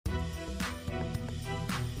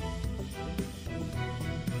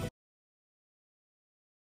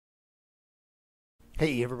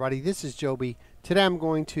Hey everybody, this is Joby. Today I'm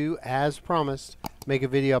going to, as promised, make a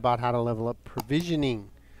video about how to level up provisioning.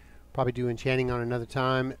 Probably do enchanting on another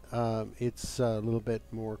time. It's a little bit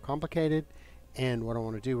more complicated, and what I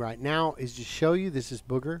want to do right now is just show you. This is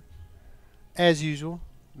Booger, as usual,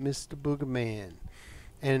 Mr. Booger Man.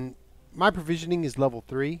 And my provisioning is level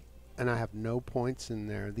 3, and I have no points in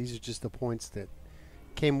there. These are just the points that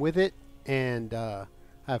came with it, and I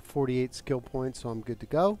have 48 skill points, so I'm good to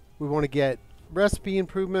go. We want to get recipe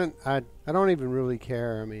improvement. I don't even really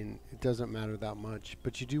care. I mean, it doesn't matter that much,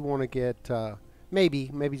 but you do want to get maybe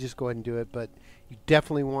just go ahead and do it, but you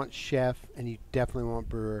definitely want chef and you definitely want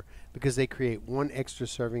brewer, because they create 1 extra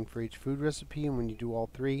serving for each food recipe, and when you do all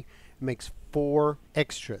 3 it makes 4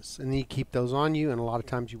 extras, and then you keep those on you, and a lot of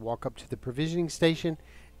times you walk up to the provisioning station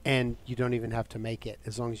and you don't even have to make it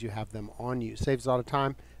as long as you have them on you. Saves a lot of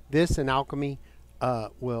time. This and alchemy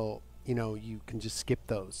will, you know, you can just skip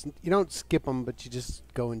those. You don't skip them, but you just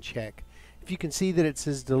go and check. If you can see that it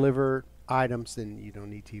says deliver items, then you don't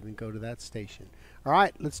need to even go to that station. All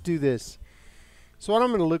right, let's do this. So what I'm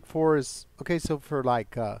going to look for is, okay, so for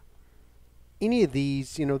like any of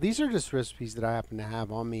these, you know, these are just recipes that I happen to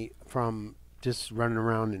have on me from just running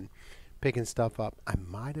around and picking stuff up. I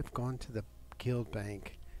might have gone to the guild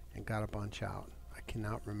bank and got a bunch out. I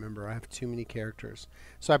cannot remember. I have too many characters.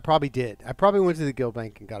 So I probably did. I probably went to the guild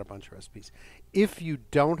bank and got a bunch of recipes. If you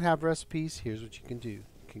don't have recipes, here's what you can do. You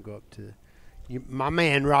can go up to my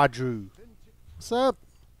man Rodru. What's up?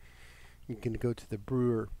 You can go to the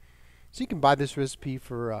brewer. So you can buy this recipe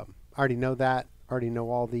for, I already know that. I already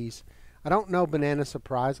know all these. I don't know Banana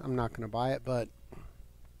Surprise. I'm not going to buy it, but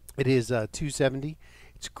it is $2.70.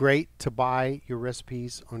 It's great to buy your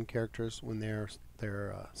recipes on characters when they're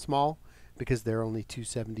small, because they're only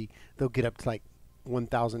 $2.70. They'll get up to like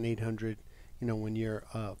 1,800, you know, when you're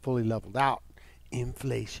fully leveled out.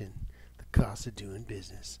 Inflation, the cost of doing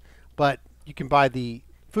business. But you can buy the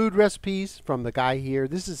food recipes from the guy here.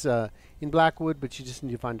 This is in Blackwood, but you just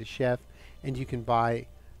need to find a chef, and you can buy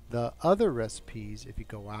the other recipes if you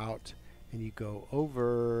go out and you go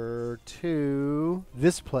over to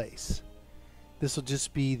this place. This will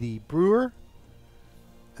just be the brewer,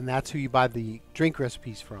 and that's who you buy the drink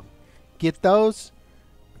recipes from. Get those,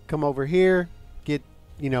 come over here, get,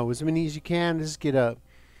 you know, as many as you can. Just get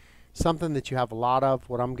something that you have a lot of.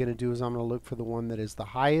 What I'm going to do is I'm going to look for the one that is the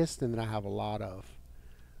highest and that I have a lot of,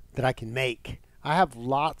 that I can make. I have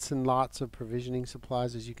lots and lots of provisioning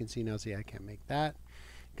supplies, as you can see now. See, I can't make that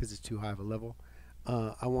because it's too high of a level.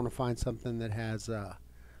 I want to find something that has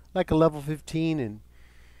like a level 15 and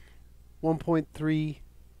 1.3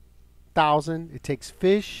 thousand. It takes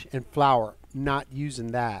fish and flour. Not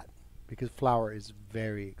using that because flour is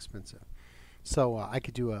very expensive. So I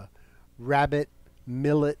could do a rabbit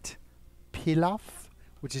millet pilaf,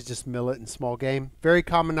 which is just millet and small game. Very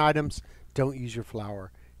common items. Don't use your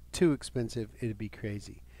flour. Too expensive. It'd be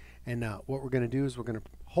crazy. And what we're going to do is we're going to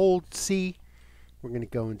hold C. We're going to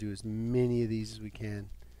go and do as many of these as we can,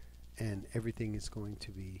 and everything is going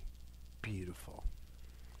to be beautiful.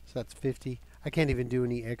 So that's 50. I can't even do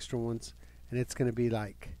any extra ones, and it's going to be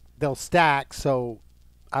like, they'll stack, so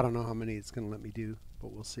I don't know how many it's going to let me do,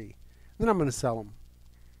 but we'll see. And then I'm going to sell them,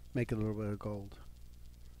 make a little bit of gold.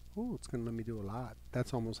 Ooh, it's going to let me do a lot.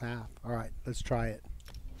 That's almost half. All right, let's try it.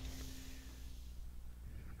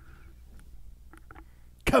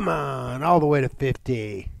 Come on, all the way to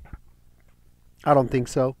 50. I don't think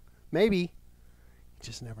so. Maybe. You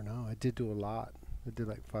just never know. I did do a lot. I did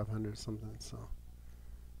like 500 or something, so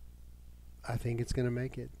I think it's going to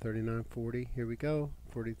make it. 39, 40. Here we go.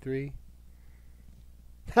 43.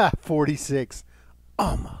 Ha, 46.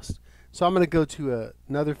 Almost. So I'm going to go to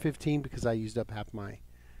another 15 because I used up half my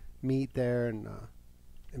meat there, and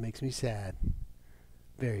it makes me sad.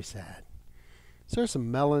 Very sad. So there's some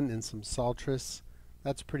melon and some saltris.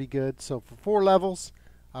 That's pretty good. So for 4 levels,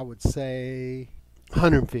 I would say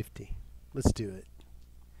 150. Let's do it.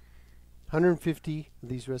 150 of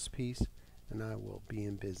these recipes, and I will be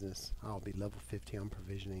in business. I'll be level 50 on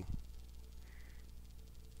provisioning.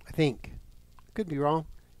 I think. Could be wrong.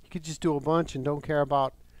 You could just do a bunch and don't care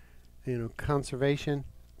about, you know, conservation.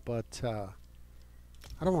 But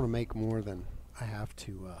I don't want to make more than I have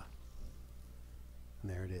to. And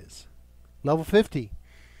there it is. Level 50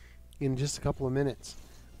 in just a couple of minutes.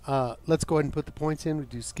 Let's go ahead and put the points in. We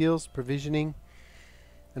do skills, provisioning,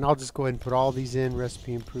 and I'll just go ahead and put all these in.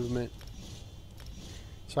 Recipe improvement,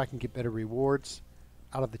 so I can get better rewards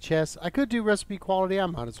out of the chest. I could do recipe quality. I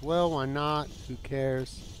might as well. Why not? Who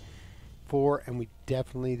cares? 4, and we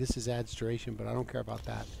definitely, this is adds duration, but I don't care about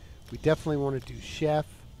that. We definitely want to do chef,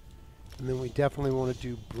 and then we definitely want to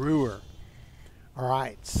do brewer. All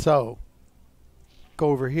right, so go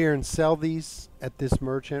over here and sell these at this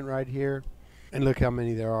merchant right here. And look how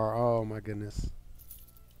many there are. Oh my goodness.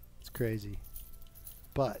 It's crazy.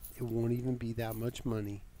 But it won't even be that much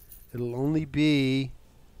money. It'll only be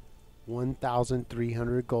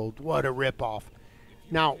 1,300 gold. What a ripoff.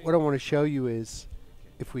 Now, what I want to show you is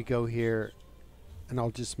if we go here, and I'll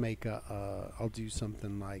just make I'll do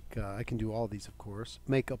something like, I can do all these, of course.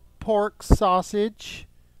 Make a pork sausage.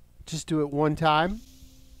 Just do it one time.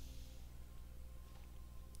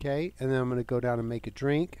 Okay, and then I'm going to go down and make a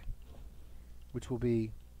drink, which will be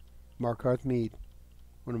Markarth mead,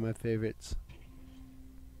 one of my favorites.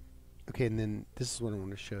 Okay, and then this is what I want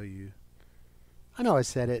to show you. I know I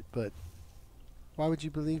said it, but why would you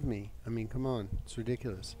believe me? I mean, come on, it's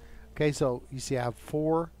ridiculous. Okay, so you see I have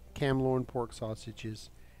 4 Camlorn pork sausages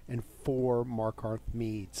and 4 Markarth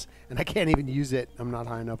meads. And I can't even use it. I'm not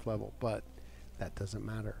high enough level, but that doesn't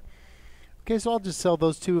matter. Okay, so I'll just sell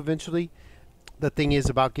those 2 eventually. The thing is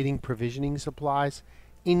about getting provisioning supplies.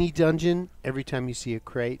 Any dungeon, every time you see a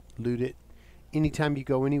crate, loot it. Anytime you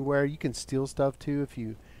go anywhere, you can steal stuff too. If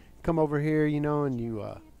you come over here, you know, and you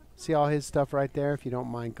see all his stuff right there, if you don't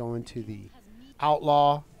mind going to the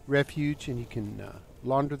outlaw refuge and you can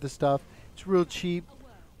launder the stuff. It's real cheap,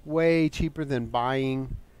 way cheaper than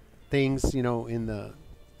buying things, you know, in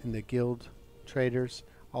the guild traders.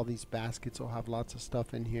 All these baskets will have lots of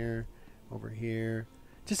stuff in here, over here.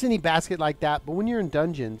 Just any basket like that. But when you're in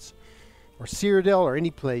dungeons or Cyrodiil or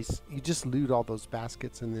any place, you just loot all those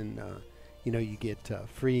baskets and then, you know, you get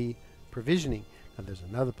free provisioning. Now there's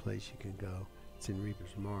another place you can go. It's in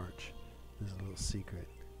Reaper's March. There's a little secret.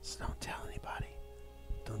 So don't tell anybody.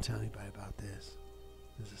 Don't tell anybody about this.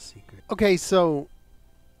 There's a secret. Okay, so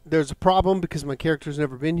there's a problem because my character's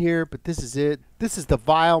never been here, but this is it. This is the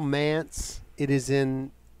Vile Manse. It is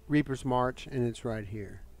in Reaper's March, and it's right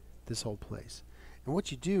here. This whole place. And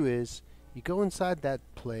what you do is you go inside that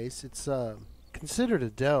place. It's considered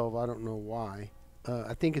a delve. I don't know why.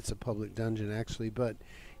 I think it's a public dungeon actually, but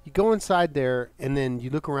you go inside there and then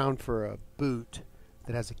you look around for a boot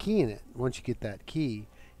that has a key in it. Once you get that key,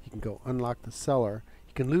 you can go unlock the cellar.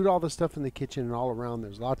 You can loot all the stuff in the kitchen and all around.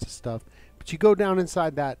 There's lots of stuff. But you go down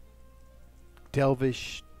inside that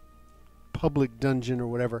delvish public dungeon or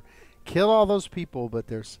whatever. Kill all those people, but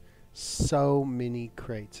there's so many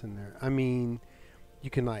crates in there. I mean, you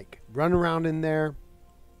can like run around in there,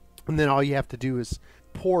 and then all you have to do is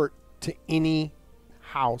port to any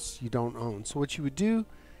house you don't own. So what you would do,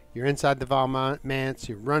 you're inside the Vile Manse,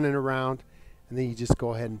 you're running around, and then you just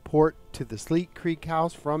go ahead and port to the Sleet Creek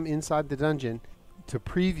house from inside the dungeon to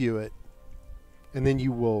preview it, and then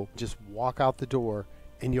you will just walk out the door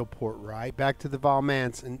and you'll port right back to the Vile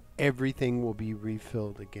Manse and everything will be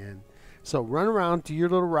refilled again. So run around, do your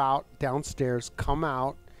little route downstairs, come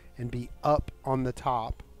out and be up on the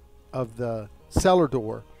top of the cellar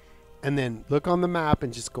door, and then look on the map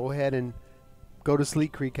and just go ahead and go to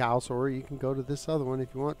Sleet Creek House, or you can go to this other one if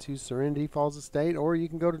you want to, Serenity Falls Estate, or you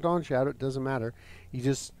can go to Dawn Shadow. It doesn't matter. You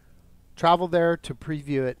just travel there to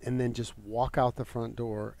preview it and then just walk out the front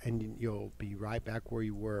door and you'll be right back where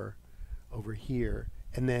you were over here,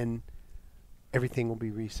 and then everything will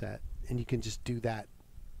be reset and you can just do that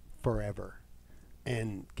forever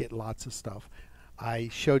and get lots of stuff. I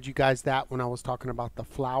showed you guys that when I was talking about the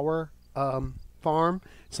flower farm.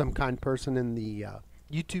 Some kind person in the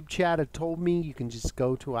YouTube chat had told me you can just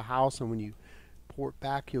go to a house and when you port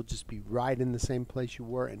back you'll just be right in the same place you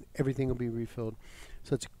were and everything will be refilled.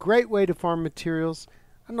 So it's a great way to farm materials.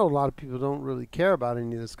 I know a lot of people don't really care about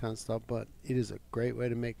any of this kind of stuff, but it is a great way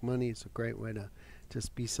to make money. It's a great way to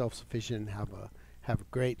just be self-sufficient and have a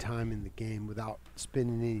great time in the game without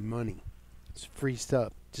spending any money. It's free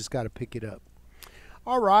stuff. Just got to pick it up.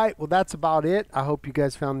 Alright, well that's about it. I hope you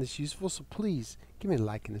guys found this useful, so please give me a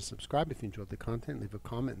like and a subscribe if you enjoyed the content. Leave a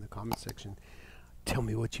comment in the comment section. Tell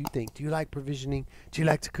me what you think. Do you like provisioning? Do you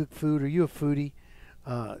like to cook food? Are you a foodie?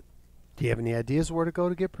 Do you have any ideas where to go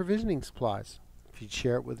to get provisioning supplies? If you'd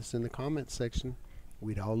share it with us in the comments section,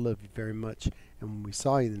 we'd all love you very much. And when we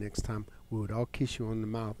saw you the next time, we would all kiss you on the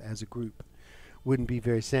mouth as a group. Wouldn't be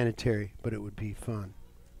very sanitary, but it would be fun.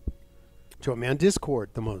 Join me on Discord,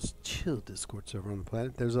 the most chill Discord server on the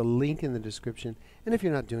planet. There's a link in the description. And if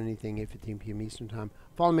you're not doing anything, 8:15 p.m. Eastern Time,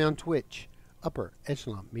 follow me on Twitch. Upper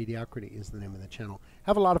Echelon Mediocrity is the name of the channel.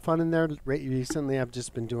 Have a lot of fun in there. Recently, I've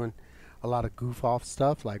just been doing a lot of goof-off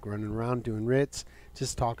stuff, like running around doing writs,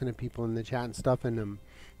 just talking to people in the chat and stuff, and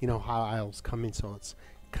you know, how Isle's coming, so it's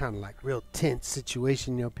kind of like real tense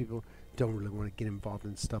situation. You know, people don't really want to get involved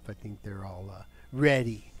in stuff. I think they're all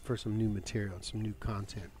ready for some new material, some new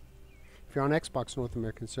content. If you're on Xbox North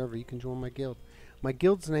American server, you can join my guild. My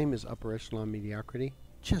guild's name is Upper Echelon Mediocrity,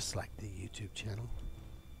 just like the YouTube channel.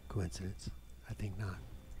 Coincidence? I think not.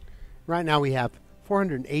 Right now we have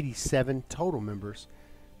 487 total members,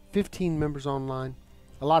 15 members online,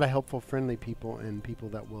 a lot of helpful, friendly people, and people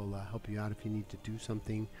that will help you out if you need to do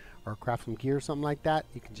something or craft some gear or something like that.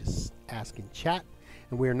 You can just ask in chat.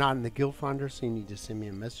 And we are not in the Guild Finder, so you need to send me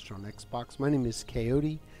a message on Xbox. My name is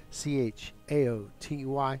Chaoty,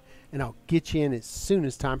 Chaoty, and I'll get you in as soon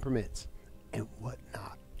as time permits and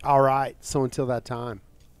whatnot. All right, so until that time,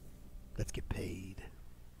 let's get paid.